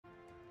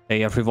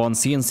Hey everyone,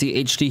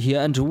 cncHD here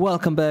and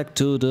welcome back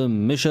to the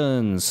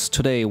missions.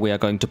 Today we are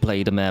going to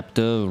play the map,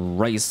 the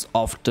Race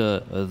of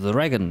the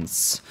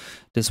Dragons.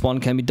 This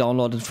one can be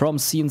downloaded from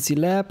CNC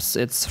Labs,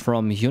 it's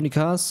from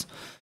Unicast,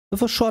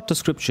 with a short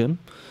description.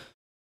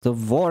 The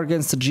war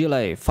against the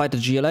GLA, fight the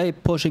GLA,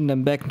 pushing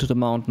them back into the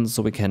mountains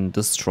so we can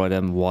destroy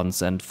them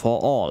once and for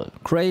all.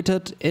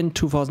 Created in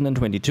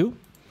 2022.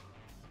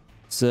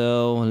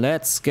 So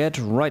let's get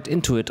right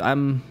into it.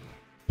 I'm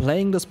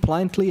playing this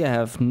blindly, I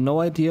have no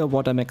idea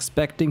what I'm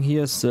expecting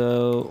here,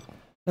 so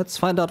let's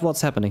find out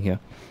what's happening here.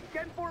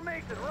 Get in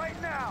formation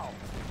right now!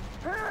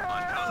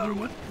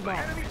 Lost.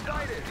 Enemy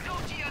sighted! No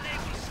GLA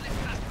will slip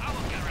past our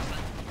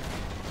garrison.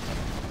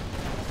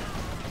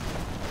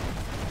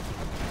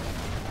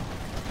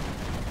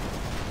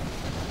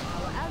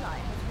 Our ally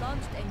has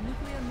launched a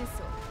nuclear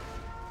missile.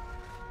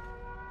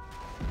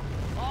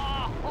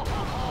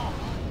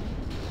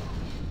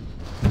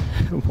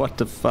 What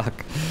the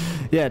fuck?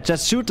 Yeah,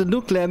 just shoot a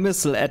nuclear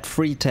missile at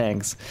 3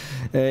 tanks.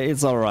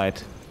 It's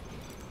alright.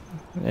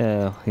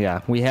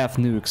 Yeah, we have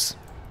nukes.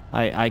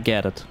 I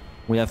get it.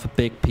 We have a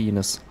big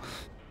penis.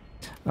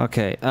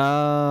 Okay,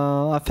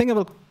 I think I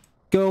will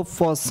go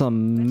for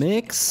some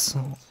mix.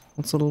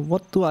 Also,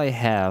 what do I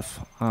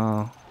have?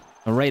 A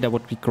radar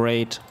would be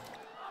great.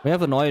 We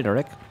have an oil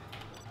derrick.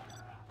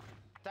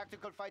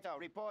 Tactical fighter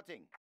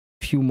reporting.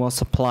 Few more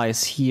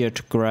supplies here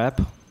to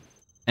grab.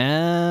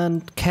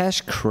 And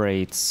cash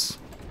crates.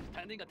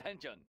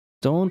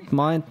 Don't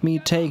mind me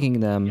taking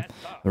them.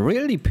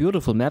 Really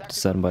beautiful map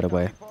design, by the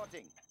way.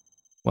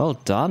 Well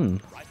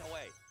done.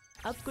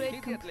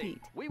 Upgrade complete.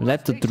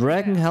 Let the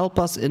dragon help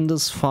us in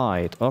this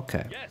fight.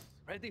 Okay.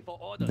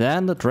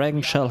 Then the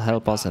dragon shall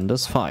help us in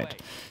this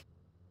fight.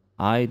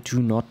 I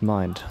do not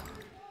mind.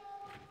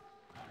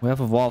 We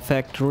have a war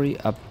factory,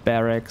 a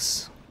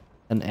barracks,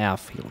 an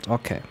airfield.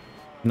 Okay.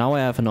 Now I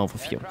have an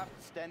overview.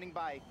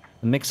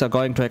 The mix are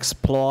going to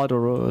explore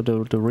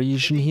the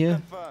region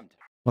here.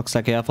 Looks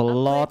like I have a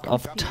lot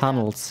of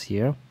tunnels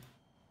here.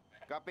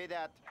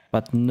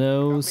 But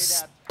no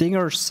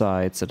stinger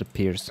sites, it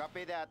appears.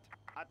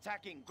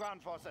 Attacking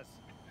ground forces.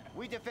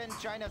 We defend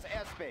China's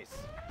airspace.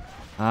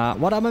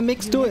 What are my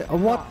mix doing?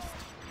 What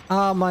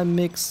are my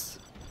mix?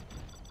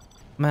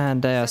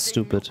 Man, they are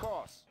stupid.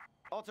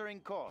 Altering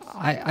course.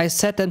 I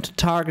set them to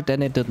target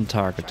and it didn't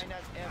target.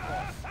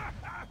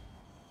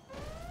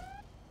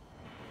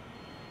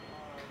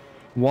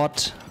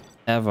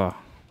 Whatever.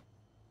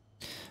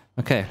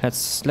 Okay,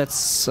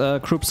 let's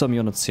group some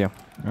units here.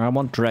 I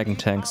want dragon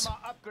tanks,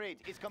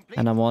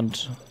 and I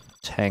want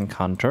tank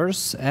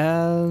hunters,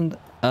 and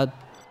a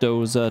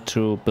dozer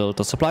to build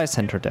a supply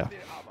center there.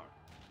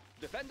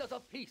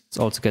 Let's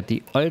also get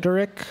the oil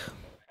derrick.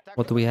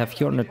 What do we have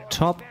here on the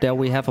top? There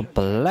we have a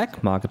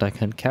black market. I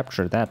can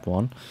capture that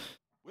one.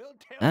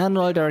 And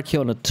oil derrick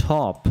here on the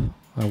top.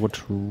 I would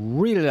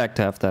really like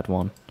to have that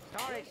one.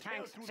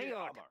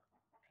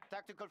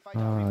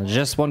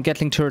 Just one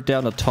Gatling turret there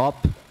on the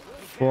top.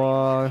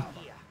 For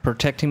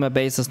protecting my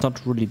base is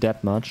not really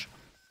that much.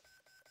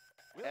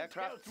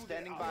 Aircraft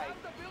standing by.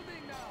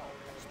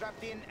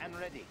 Strapped in and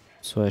ready.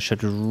 So I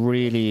should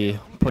really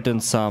put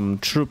in some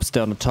troops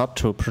down the top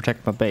to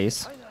protect my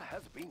base. China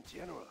has been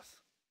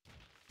generous.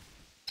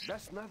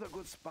 That's not a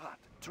good spot.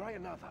 Try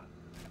another.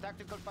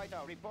 Tactical fighter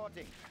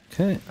reporting.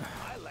 Okay.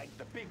 I like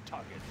the big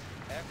target.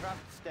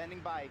 Aircraft standing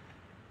by.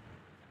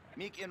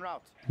 MiG en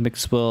route.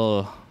 Mix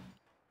will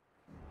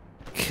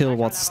kill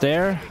what's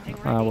there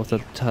with the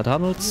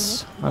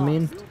tunnels, I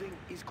mean. Building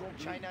is complete.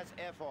 China's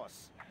air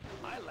force.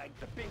 I like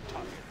the big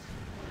targets.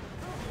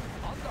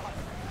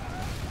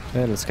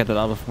 Okay, let's get it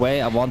out of the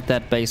way. I want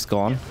that base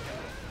gone.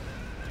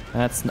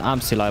 That's an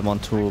arm seal I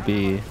want to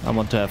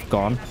have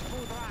gone.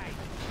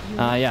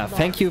 Yeah,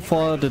 thank you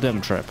for the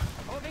demo trap.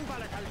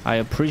 I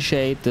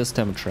appreciate this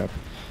demo trap.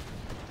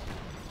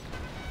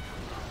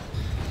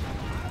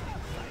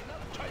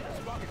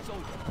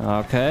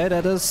 Okay,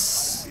 that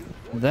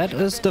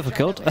is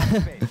difficult.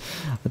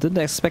 I didn't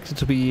expect it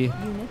to be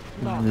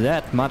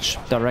that much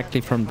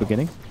directly from the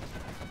beginning.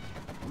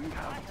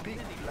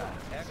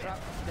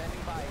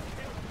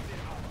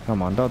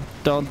 Come on,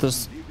 don't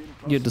just...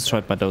 You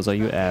destroyed my dozer,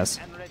 you ass.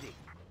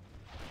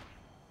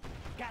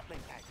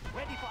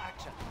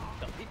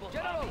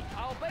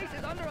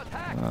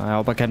 I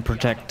hope I can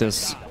protect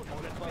this.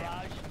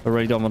 I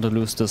really don't want to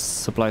lose this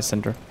supply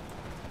center.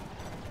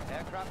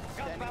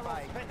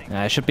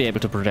 Yeah, I should be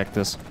able to protect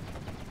this.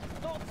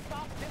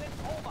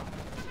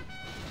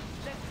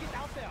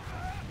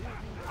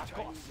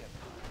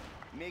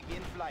 MiG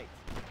in flight.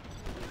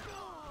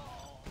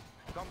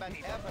 Combat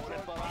air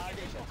patrol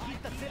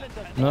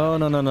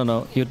station.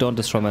 No. You don't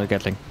destroy my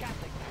Gatling.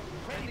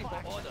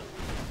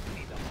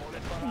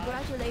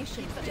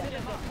 Congratulations,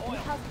 General. You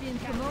have been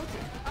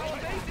promoted. Our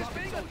base is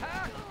being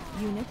attacked.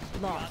 Unit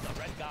lost.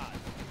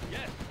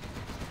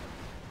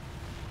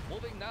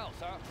 Moving now,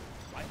 sir.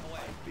 Right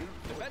away.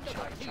 Defend the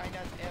peace.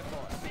 China's air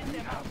force.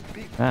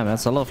 Damn,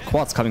 that's a lot of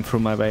quads coming through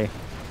my way.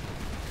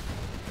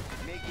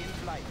 MiG in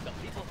flight.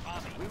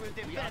 We will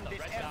defend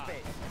this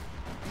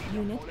airspace.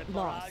 Unit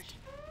lost.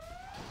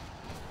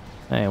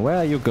 Hey, where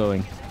are you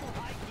going?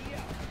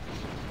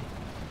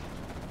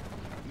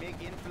 MiG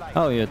in flight.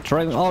 Oh, you're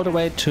driving all the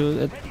way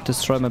to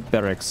destroy my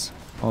barracks.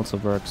 Also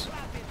works.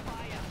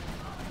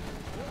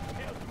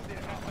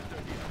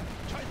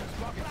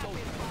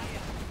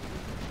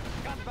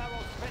 Gun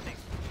barrels spinning.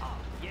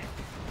 Yes,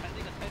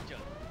 paying attention.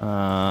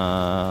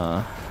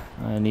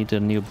 I need a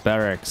new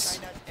barracks.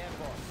 China's Air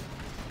Force.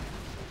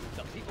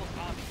 The People's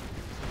Army.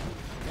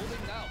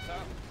 Moving now, sir.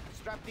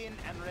 Strapped in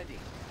and ready.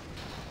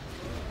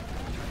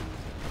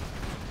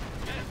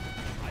 Yes,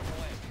 right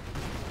away.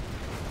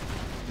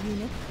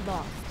 Unit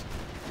lost.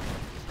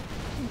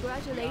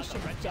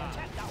 Congratulations,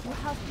 General. You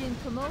have been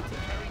promoted.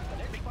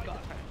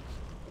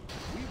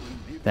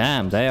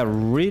 Damn, they are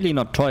really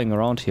not toying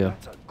around here.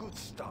 That's a good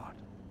start.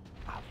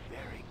 A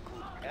very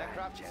good plan,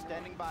 Aircraft General.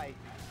 standing by.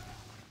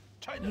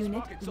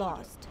 Unit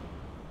lost.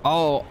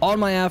 Oh, on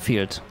my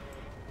airfield.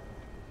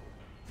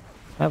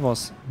 That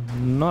was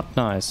not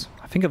nice.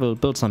 I think I will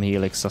build some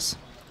helixes.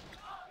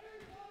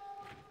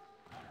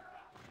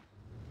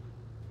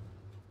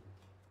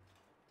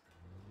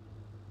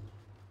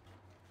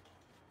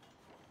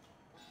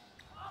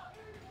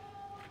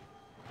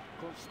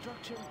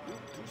 Construction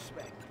built to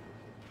spec.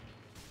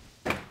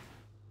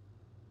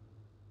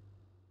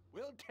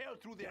 We'll tear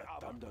through their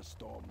armor.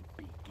 Thunderstorm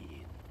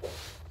begin.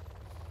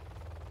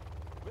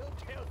 We'll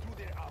tear through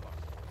their armor.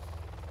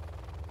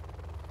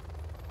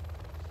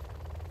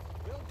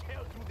 We'll tear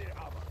through their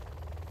armor.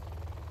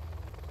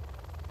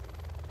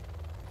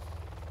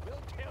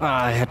 We'll tear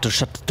I had to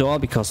shut the door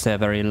because they're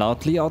very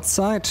loudly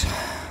outside.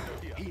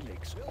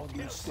 Helix on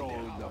the stall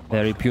number.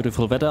 Very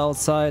beautiful weather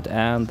outside,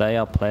 and they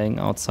are playing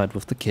outside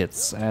with the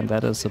kids, and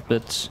that is a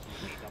bit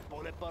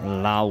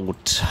loud. We'll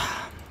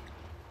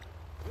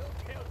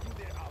tear through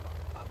their armor.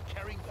 I'm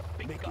carrying the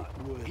big Make gun.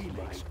 it worth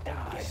Helix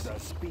die. The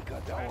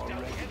speaker tower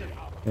ready.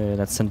 Okay,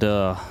 let's send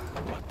the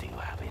What do you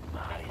have in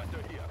mind?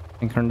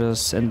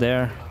 encounters in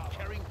there.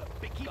 Carrying the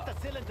big Keep gun.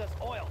 the cylinders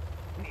oiled.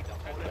 Need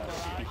a bullet The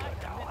barrage. speaker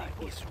tower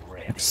is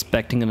ready.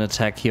 Expecting an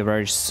attack here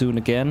very soon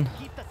again.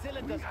 Keep the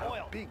cylinders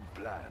oiled. Big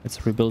plan.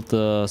 Let's rebuild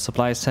the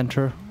supply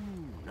center.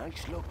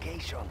 Nice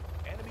location.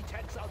 Enemy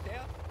tanks out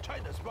there.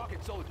 China's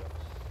rocket soldier.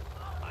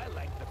 I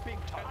like the big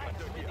tank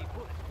under here.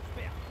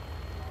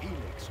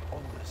 Helix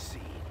on the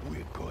scene.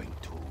 We're going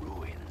to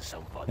ruin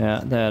somebody.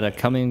 Yeah, they're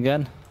coming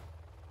again.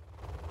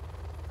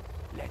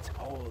 Let's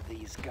hold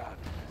these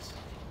guns.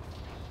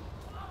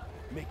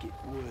 Make it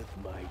worth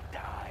my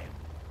time.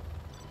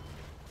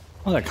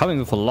 Oh, they're coming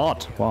with a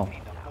lot. Wow.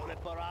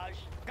 Bullet barrage.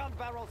 Gun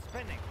barrel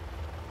spinning.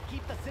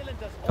 Keep the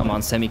cylinders oiled. Come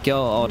on, Sammy,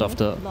 go out of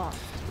the... Lost.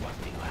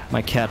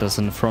 My cat is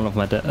in front of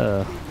my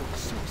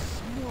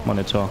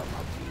monitor.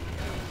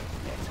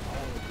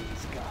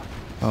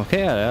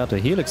 Okay, yeah, the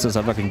helixes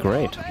are looking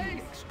great.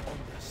 Helix on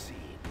the scene.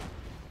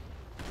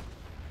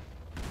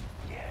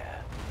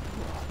 Yeah.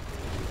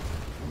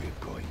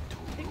 We're going to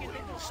ruin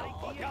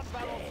somebody's Gun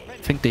barrel day. I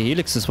spinning. think the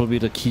helixes will be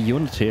the key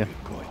unit here.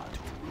 Going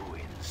to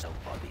ruin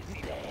somebody's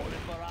day.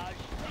 Bullet barrage.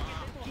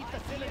 Keep the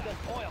cylinders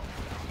oiled.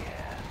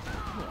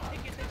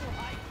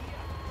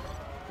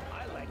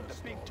 I like the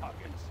big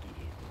targets.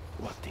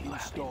 What do you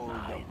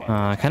have in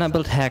mind? Can I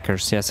build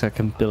hackers? Yes, I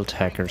can build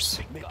hackers.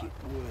 Make it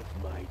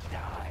worth my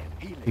time.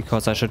 Helix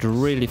Because I should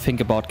really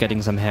think about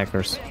getting some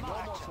hackers. No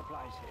more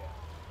supplies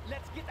here.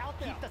 Let's get out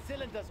there. Keep the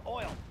cylinders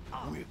oiled.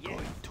 We're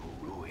going to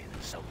ruin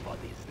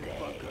somebody's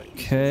day.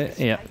 Okay,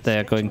 yeah, they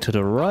are going to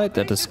the right.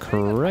 That is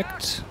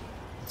correct.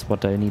 That's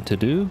what I need to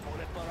do.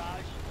 Bullet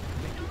barrage.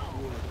 Make it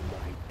worth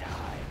my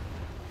time.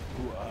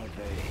 Who are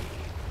they?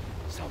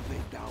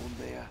 Something down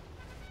there?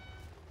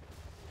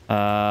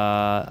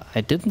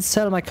 I didn't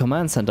sell my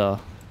command center.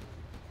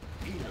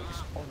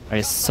 Helix on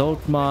I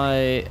sold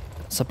my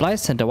supply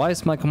center. Why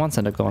is my command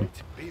center gone?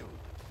 the build.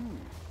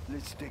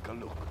 Let's take a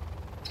look.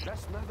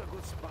 That's not a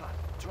good spot.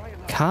 Try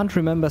another. Can't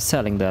remember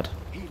selling that.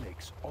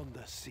 Helix on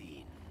the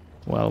scene.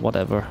 Well,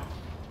 whatever.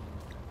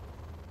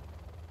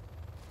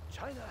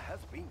 China has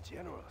been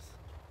generous.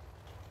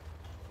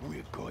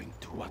 We're going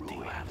to what do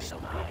you have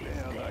some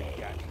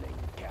Gatling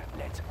gun.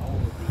 Let's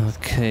hold these.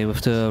 Okay,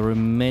 with the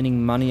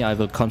remaining money, I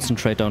will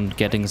concentrate on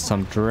getting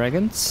some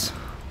dragons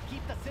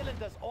Keep the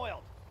cylinders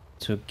oiled.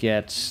 to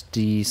get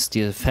these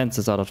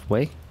defenses out of the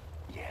way.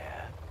 Yeah.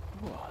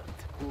 What?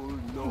 Pull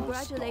no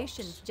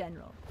Congratulations, stops.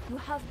 General. You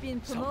have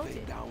been Something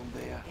promoted. down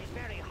there. It's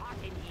very hot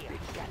in here.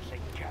 The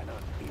Gatling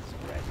cannon is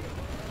ready.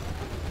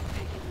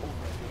 Take it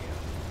over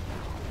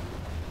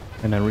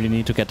there. And I really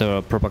need to get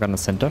a propaganda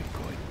center.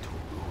 Going to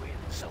ruin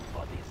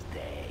somebody's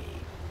day.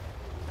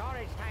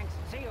 Storage tanks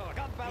sealed.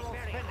 Gun barrel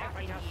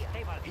spinning.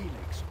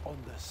 Helix on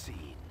the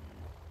scene.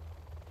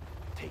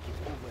 Take it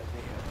over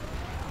there.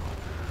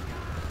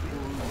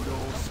 Pull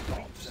no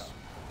stops.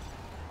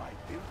 I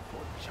built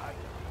for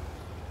China.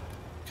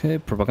 Okay,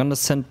 propaganda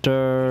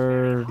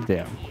center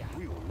there.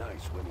 Real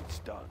nice when it's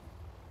done.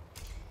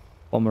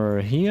 Bomber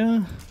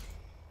here.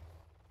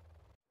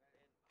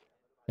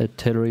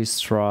 Artillery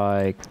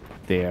strike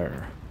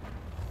there.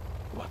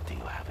 What do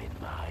you have in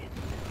mind?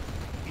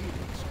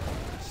 Helix on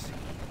the scene.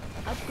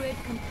 Upgrade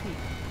complete.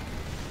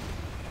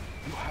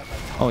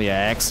 Oh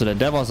yeah, excellent.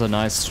 That was a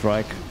nice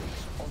strike.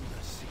 On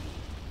the sea.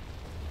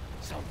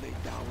 Something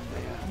down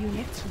there.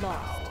 Unit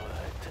lost.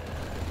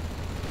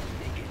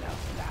 Making a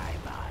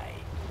flyby.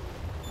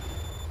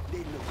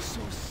 They look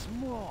so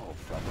small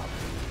from up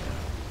here.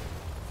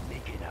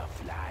 Making a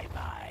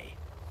flyby.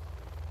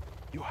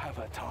 You have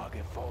a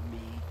target for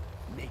me.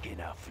 Making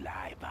a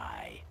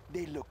flyby.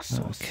 They look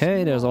so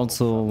Okay, there's small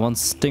also from one up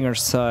stinger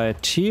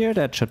side here.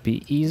 That should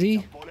be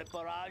easy. Bullet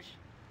barrage.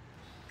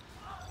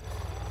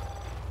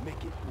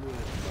 Make it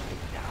worth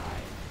my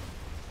time.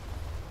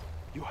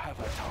 You have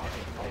a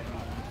target for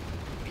me.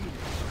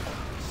 Phoenix on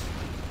the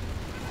sea.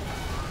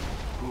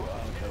 Who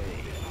are they?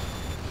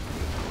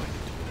 We're going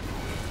to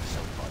ruin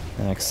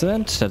somebody.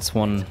 Excellent. That's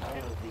one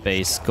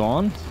base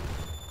gone.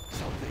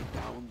 Something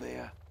down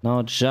there.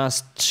 Now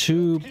just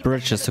 2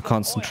 bridges to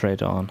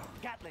concentrate on.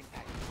 Gatling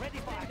tank. Ready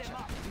for action.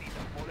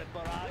 Bullet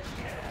barrage.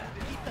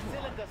 Keep the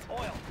cylinders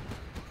oiled.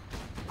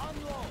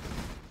 Unload.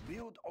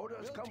 Build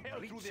orders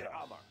complete Through sir. their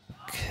armor.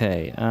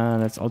 Okay,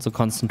 let's also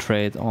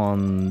concentrate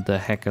on the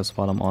hackers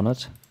while I'm on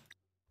it.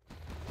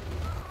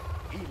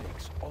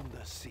 Helix on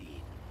the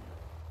scene.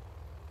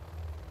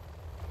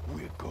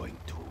 We're going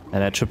to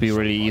And that should be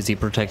really easy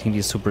protecting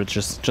these 2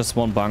 bridges. Just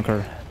one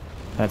bunker.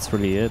 That's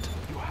really it.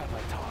 You have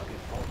a target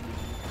for me.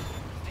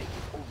 Take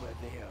it over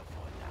there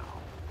for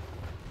now.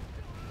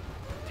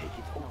 Take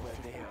it over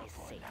there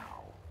for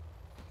now.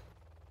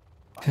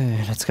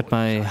 Okay, let's get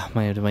my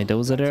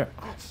dozer there.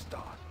 Good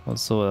start.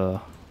 Also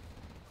a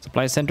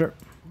supply center.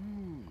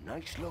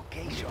 Nice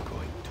location. You're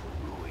going to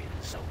ruin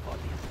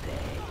somebody's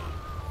day.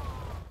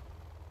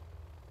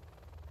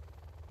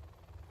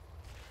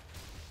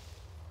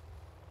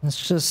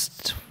 It's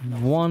just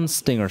one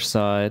stinger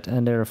side,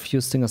 and there are a few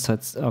stinger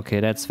sides. Okay,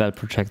 that's well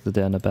protected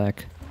there in the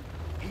back.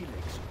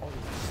 Helix on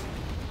the scene.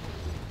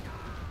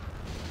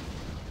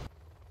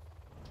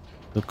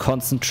 We'll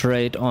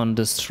concentrate on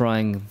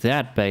destroying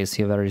that base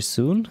here very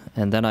soon,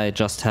 and then I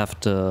just have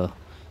the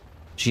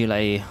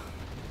GLA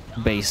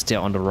base there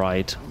on the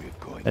right.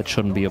 That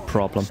shouldn't be a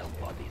problem.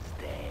 Somebody's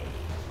day.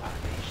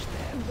 Punish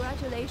them.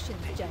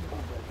 Congratulations, General.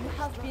 You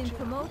have been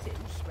promoted.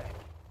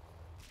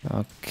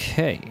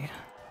 Okay.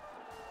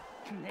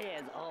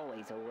 There's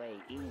always a way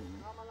in.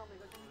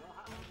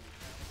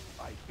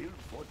 I built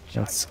for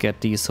China. Let's get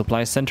the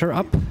supply center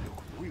up.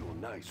 Look real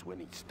nice when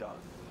it's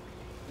done.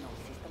 No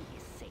system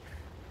is safe.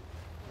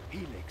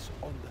 Helix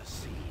on the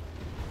scene.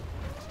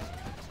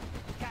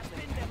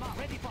 Spin them up.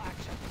 Ready for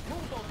action.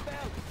 Move those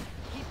bells.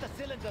 Keep the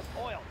cylinders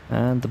oiled.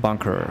 And the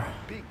bunker.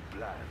 Big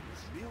plans.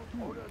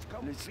 Build orders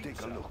complete. Let's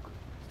take a look.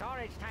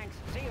 Storage tanks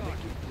zero.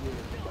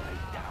 Worth my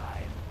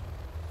time.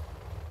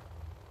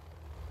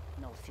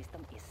 No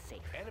system is safe.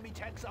 Enemy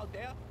tanks out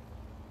there?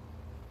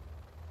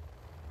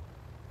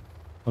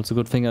 Also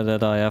good thing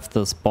that I have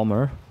this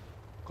bomber.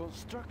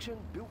 Construction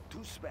built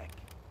to spec.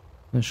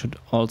 I should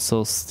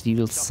also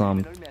steal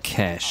some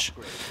cash.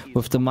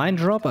 With the mine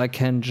drop, I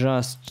can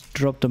just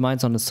drop the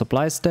mines on the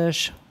supply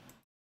stash,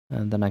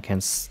 and then I can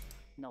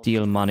No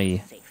steal system money.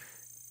 is safe.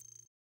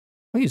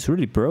 Oh, he's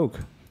really broke.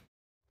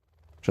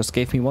 Just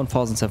gave me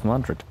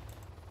 1,700.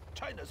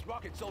 China's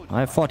rocket soldier.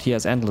 I thought he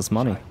has endless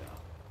money.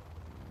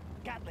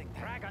 Gatling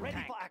tank.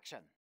 Ready for action.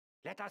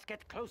 Let us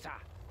get closer.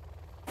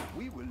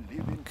 We will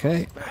live in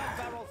Okay. Gun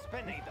barrel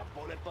spinning. The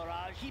bullet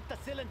barrage. Keep the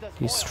cylinders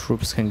These oiled.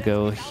 troops can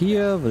go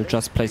here. We'll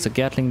just place a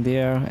Gatling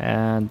there,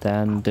 and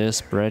then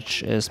this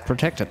bridge is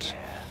protected.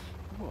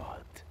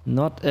 what?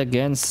 Not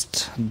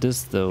against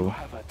this though.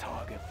 Have a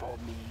target for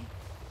me.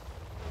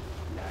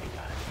 Like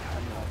a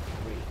ton of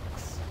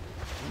bricks.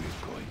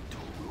 We're going to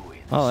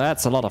ruin. Oh,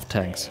 that's a lot of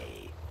tanks.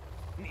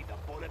 Need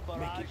the bullet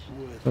barrage.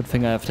 Worth Good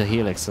thing I have the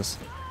helixes.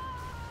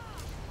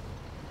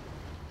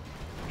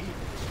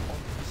 Helix on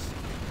the scene.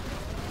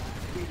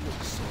 They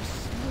look so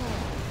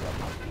small from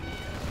up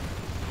here.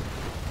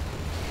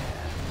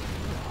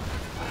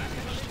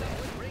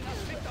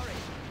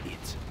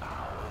 It's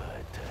our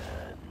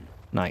turn.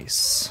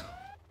 Nice.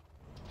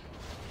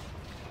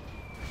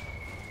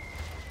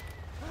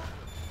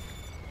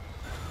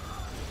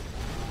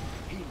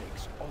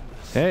 Helix on the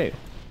scene. Okay,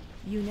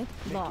 Unit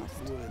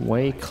lost.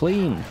 way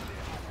clean.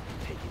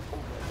 Take it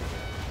over there.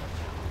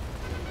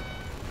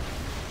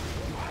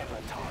 You have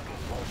a target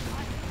for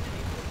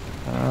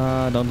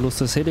me. Don't lose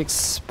this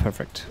helix.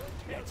 Perfect.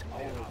 Let's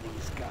hold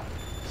these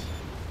guns.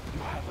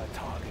 You have a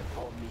target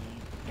for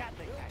me.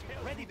 Gatling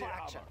tank. Ready for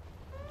action.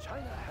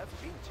 China has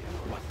been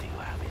generous. What do you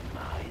have in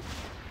mind?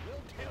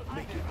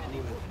 Make it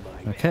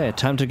worth my Okay,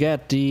 time to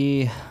get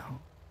the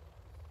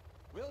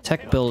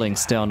tech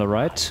buildings there on the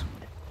right.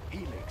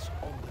 Helix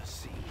on the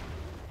scene.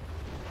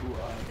 Who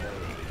are they?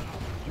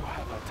 You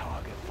have a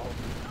target for me.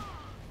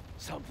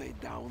 Something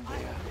down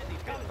there.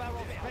 Gun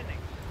barrel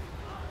spinning.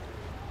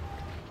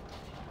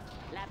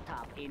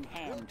 Laptop in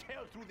hand.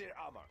 Tear through their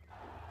armor.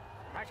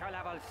 Pressure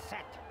level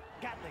set.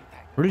 Gatling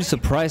tank. Really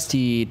surprised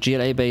the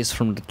GLA base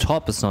from the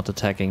top is not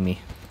attacking me.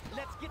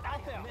 Let's get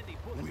out there.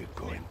 We're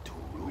going to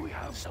ruin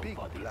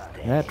somebody's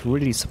day. That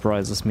really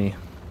surprises me.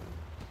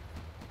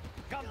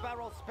 Gun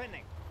barrel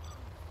spinning.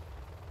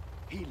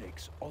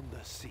 Helix on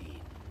the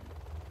scene.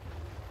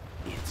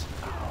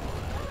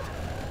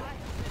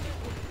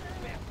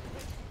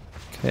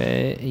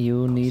 Okay,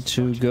 you need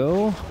to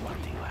go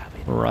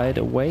right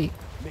away.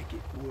 Make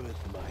it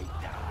worth my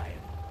time.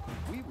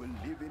 We will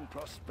live in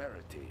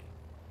prosperity.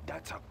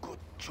 That's a good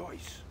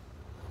choice.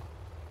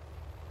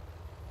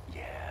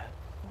 Yeah,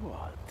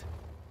 what?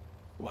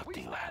 What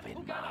do you have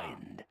in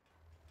mind?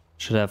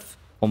 Should have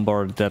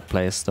bombarded that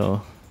place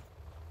though.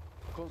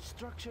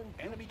 Construction,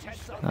 Enemy tank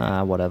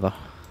Ah, whatever.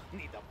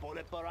 Need a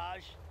bullet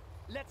barrage?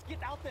 Let's get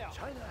out there.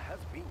 China has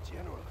been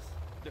generous.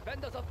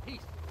 Defenders of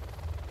peace.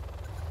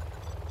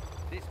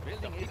 This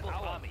building is our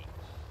army.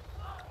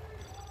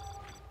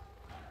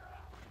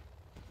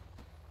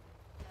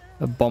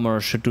 A bomber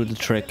should do the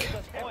trick.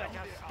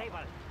 Temperature stable.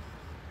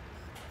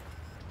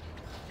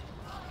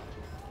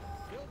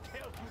 We'll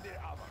tear through their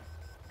armor.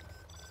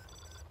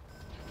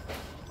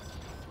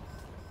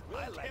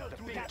 I like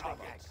the big Gatling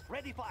targets. tanks,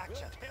 ready for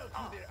action. Tear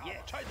through their armor.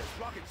 Yes. China's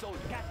rocket soldier.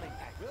 Gatling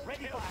tanks,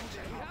 ready for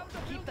action. have the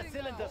Keep the building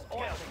cylinders now.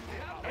 oiled.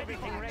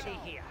 Everything ready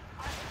here.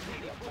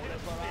 Need a bullet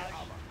barrage.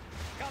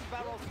 Gun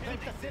barrels,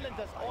 keep the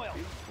cylinders oiled.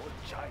 For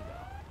China.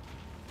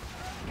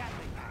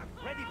 Gatling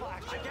tanks, ready for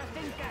action.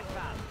 Adjusting gas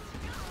valves.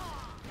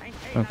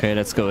 Maintain Okay,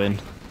 let's go in.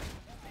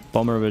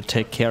 Bomber will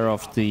take care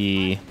of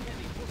the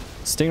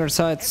stinger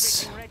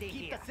sites. everything ready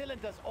Keep here. the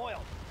cylinders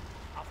oiled.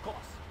 Of course,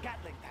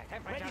 Gatling tanks,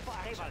 ready Temperature for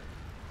action. stable.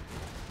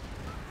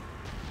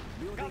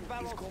 Gun Building is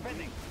barrels complete.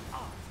 spinning.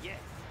 Ah, yes.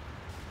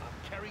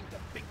 I'm carrying the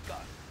big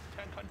gun.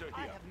 Tank under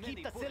I here. have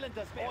keep the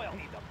cylinders oiled.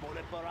 Need a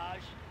bullet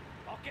barrage.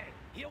 Okay,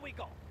 here we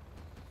go.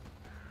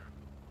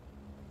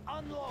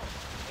 Unload.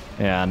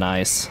 Yeah,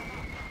 nice.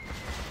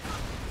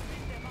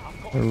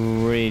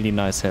 Really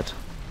nice hit.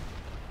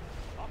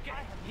 Okay,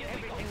 here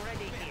we go. Everything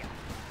ready here.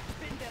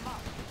 Spin them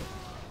up.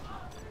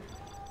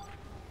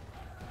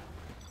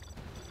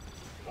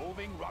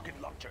 Moving rocket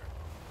launcher.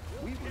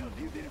 We will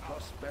live in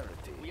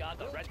prosperity. We are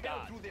the red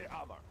guard. Through their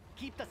armor.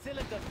 Keep the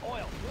cylinders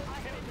oiled.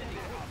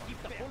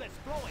 Keep the bullets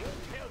flowing.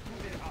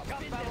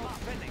 Gun barrels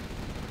spinning.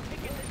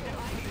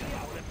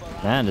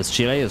 Man, this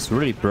GLA is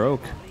really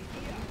broke.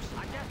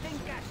 Adjusting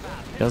gas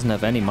valves. Doesn't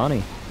have any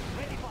money.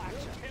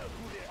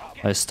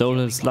 I stole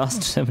his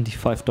last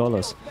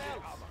 $75.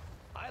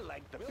 I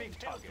like the big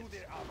targets. Through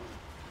their armor.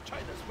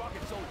 China's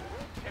rocket soldier.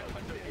 Tank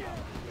under here.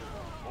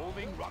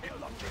 Moving rocket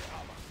launcher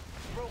armor.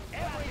 Throw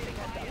everything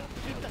at them.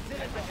 Keep the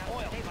cylinders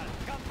oiled.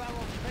 Gun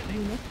barrels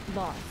spinning. Unit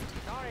lost.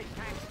 Storage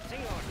tanks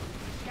sealed.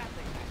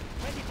 Gatling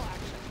tanks, ready for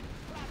action.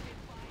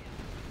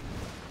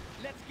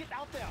 Let's get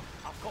out there.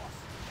 Of course.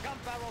 Gun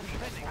barrels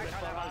spinning.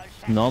 Pressure level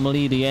set.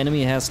 Normally the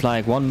enemy has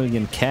like 1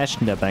 million cash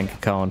in their bank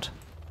account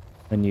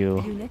when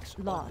you Unit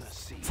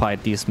lost.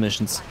 fight these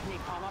missions.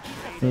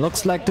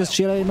 Looks like this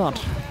GLA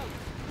not.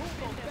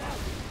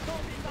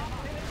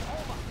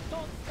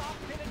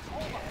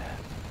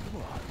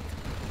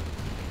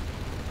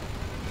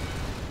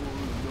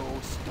 No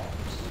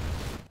stops.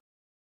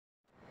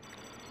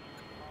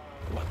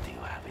 What do you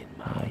have in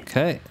mind?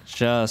 Okay,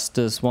 just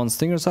this one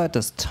stinger site,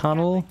 this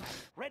tunnel,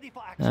 Ready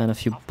for action. and a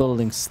few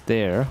buildings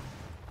there.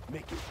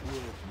 Make it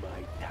worth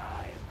my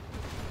time.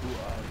 Who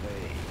are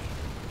they?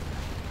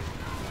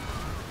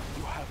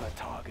 You have a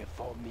target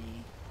for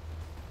me.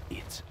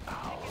 It's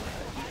ours.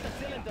 Keep the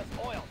cylinders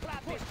oiled.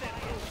 Push them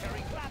through.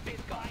 Carry rapid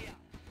gun.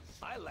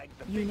 I like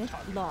the big Unit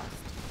targets. lost.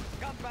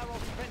 Gun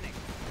barrels spinning.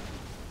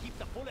 Keep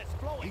the bullets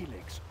flowing.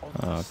 Helix on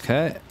the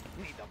Okay,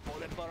 Need a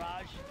bullet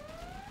barrage.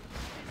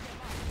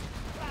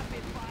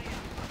 Rapid fire.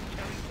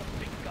 Carry the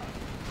big gun.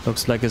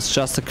 looks like it's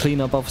just a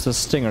cleanup of the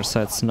stinger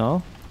sites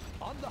now,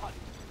 On the hunt.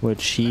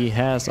 which he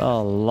has a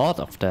lot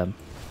of them.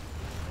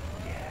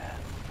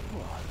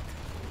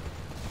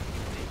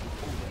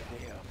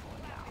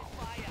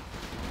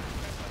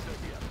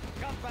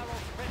 Gun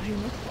barrels spinning.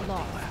 Unit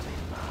lost.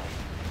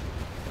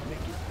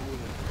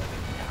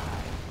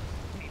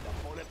 Need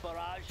a bullet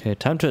barrage. Okay,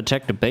 time to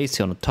attack the base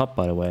here on the top,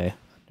 by the way.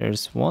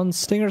 There's one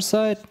stinger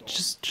site,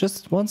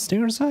 just one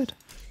stinger site?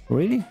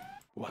 Really?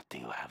 What do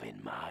you have in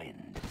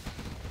mind?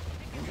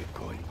 We're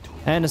going to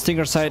And a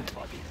stinger site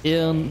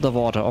in the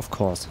water, of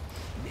course.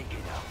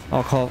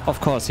 Of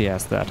course he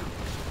has that.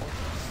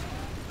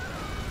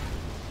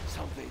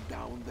 something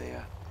down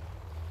there.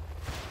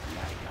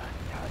 Like a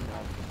ton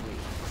of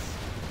bricks.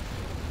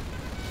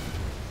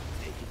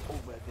 Take it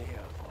over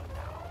there for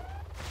now.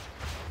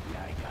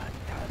 Like a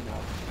ton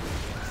of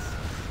bricks.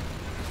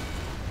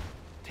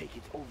 Take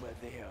it over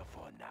there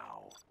for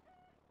now.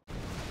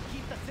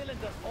 Keep the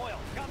cylinders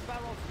oiled. Gun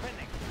barrels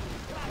spinning.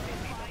 Rapid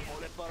fire.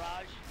 Bullet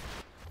barrage.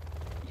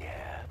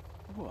 Yeah,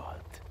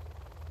 what?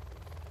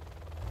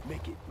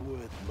 Make it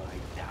worth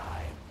my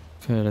time.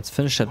 Okay, let's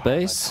finish that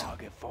base.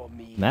 Target for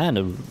me. Man,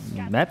 the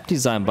map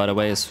design, by the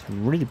way, is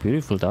really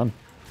beautiful done.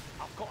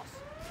 Of course.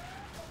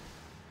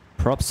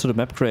 Props to the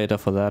map creator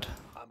for that.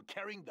 I'm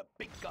carrying the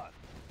big gun.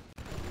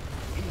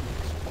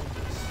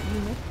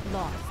 Unit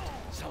lost.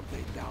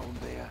 Something down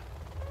there.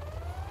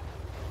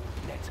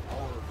 Let's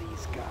haul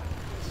these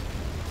guns.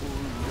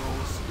 Pull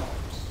no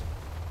stops.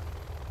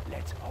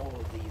 Let's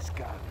haul these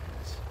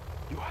guns.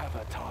 You have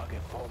a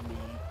target for me.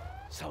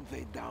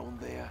 Something down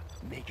there.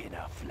 Making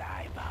a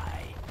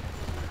flyby.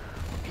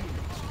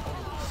 Helix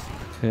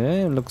overseas.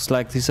 Okay, looks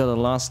like these are the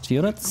last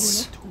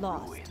units. Unit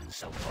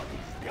lost.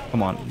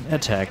 Come on,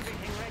 attack.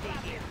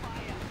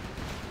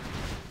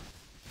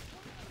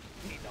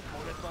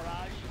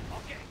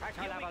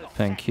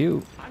 Thank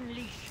you.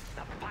 Unleash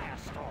the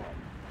firestorm.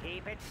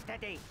 Keep it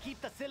steady.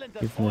 Keep the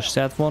cylinders We oiled. finished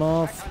that one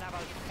off. Level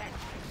set.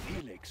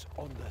 Felix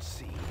on the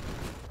scene.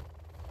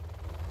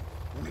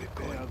 We're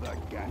going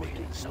to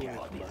make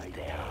somebody's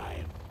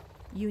time.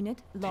 Unit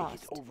Take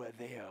lost. it over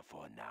there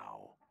for now.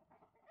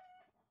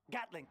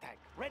 Gatling tank,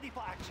 ready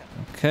for action.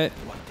 Okay,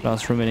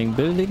 last remaining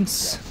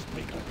buildings.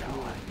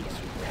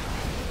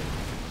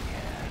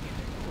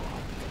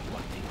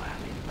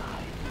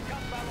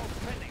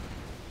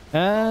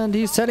 And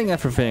he's selling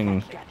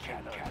everything.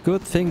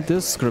 Good thing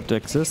this script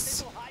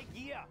exists. High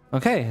gear.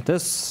 Okay,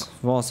 this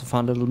was a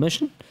fun little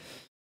mission.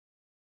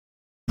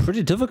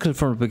 Pretty difficult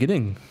from the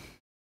beginning.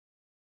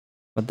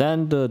 But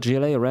then the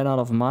GLA ran out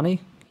of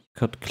money. You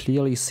could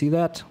clearly see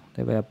that.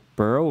 They were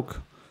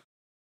broke.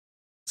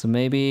 So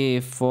maybe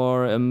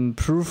for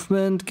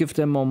improvement, give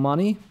them more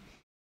money.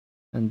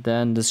 And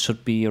then this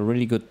should be a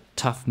really good,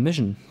 tough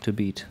mission to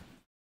beat.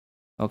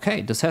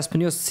 Okay, this has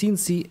been your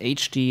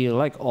cncHD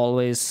like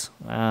always.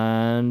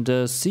 And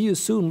see you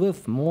soon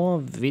with more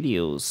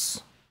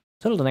videos.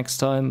 Till the next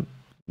time,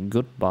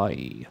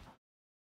 goodbye.